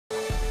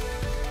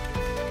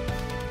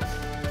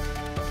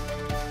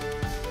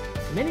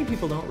Many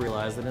people don't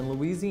realize that in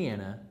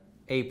Louisiana,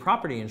 a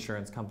property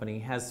insurance company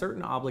has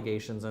certain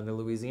obligations under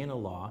Louisiana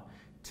law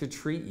to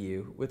treat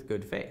you with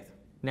good faith.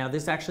 Now,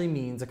 this actually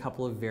means a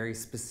couple of very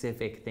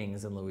specific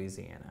things in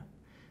Louisiana.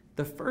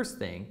 The first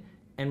thing,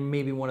 and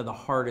maybe one of the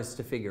hardest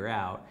to figure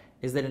out,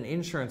 is that an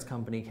insurance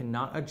company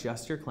cannot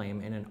adjust your claim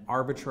in an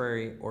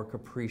arbitrary or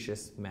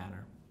capricious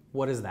manner.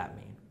 What does that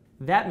mean?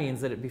 That means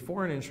that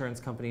before an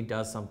insurance company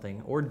does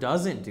something or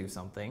doesn't do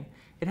something,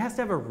 it has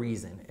to have a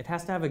reason. It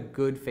has to have a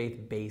good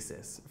faith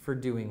basis for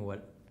doing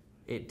what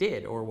it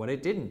did or what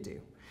it didn't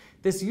do.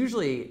 This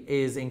usually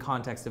is in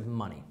context of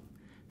money.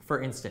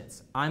 For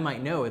instance, I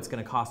might know it's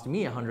going to cost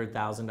me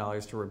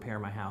 $100,000 to repair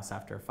my house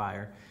after a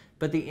fire,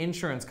 but the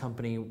insurance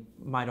company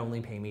might only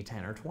pay me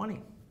 10 or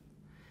 20.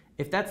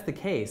 If that's the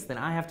case, then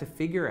I have to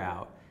figure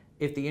out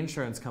if the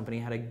insurance company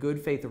had a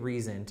good faith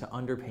reason to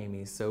underpay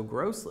me so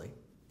grossly.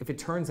 If it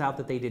turns out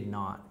that they did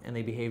not, and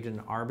they behaved in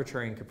an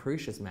arbitrary and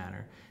capricious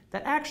manner,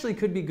 that actually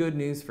could be good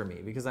news for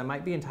me because I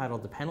might be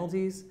entitled to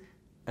penalties,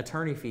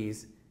 attorney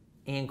fees,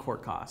 and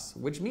court costs,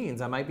 which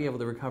means I might be able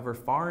to recover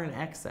far in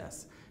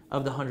excess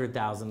of the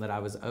 $100,000 that I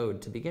was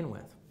owed to begin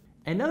with.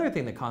 Another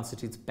thing that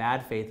constitutes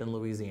bad faith in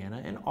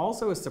Louisiana, and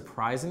also is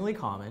surprisingly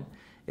common,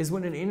 is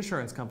when an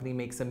insurance company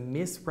makes a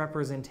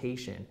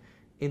misrepresentation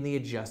in the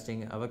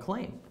adjusting of a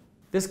claim.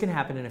 This can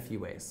happen in a few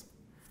ways.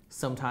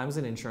 Sometimes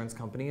an insurance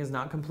company is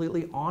not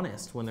completely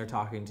honest when they're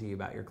talking to you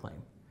about your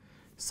claim.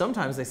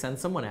 Sometimes they send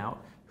someone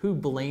out who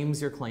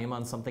blames your claim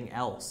on something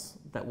else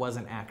that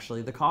wasn't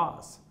actually the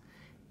cause.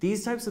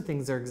 These types of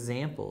things are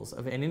examples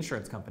of an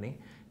insurance company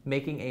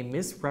making a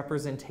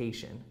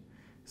misrepresentation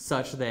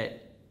such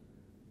that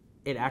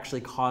it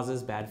actually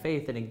causes bad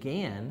faith and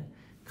again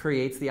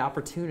creates the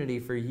opportunity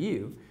for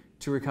you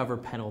to recover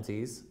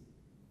penalties,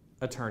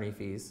 attorney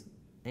fees,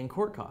 and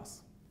court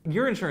costs.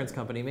 Your insurance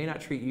company may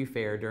not treat you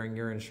fair during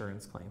your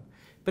insurance claim,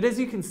 but as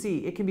you can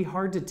see, it can be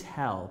hard to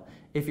tell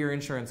if your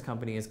insurance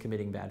company is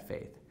committing bad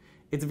faith.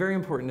 It's very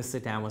important to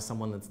sit down with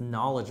someone that's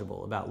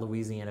knowledgeable about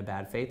Louisiana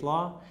bad faith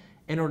law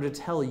in order to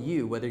tell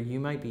you whether you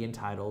might be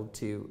entitled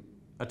to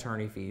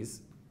attorney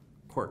fees,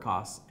 court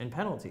costs, and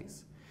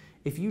penalties.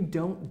 If you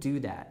don't do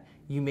that,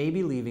 you may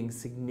be leaving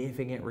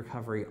significant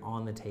recovery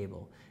on the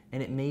table,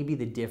 and it may be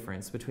the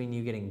difference between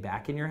you getting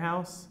back in your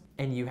house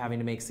and you having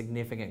to make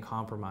significant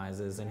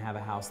compromises and have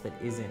a house that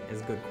isn't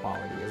as good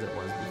quality as it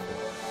was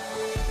before.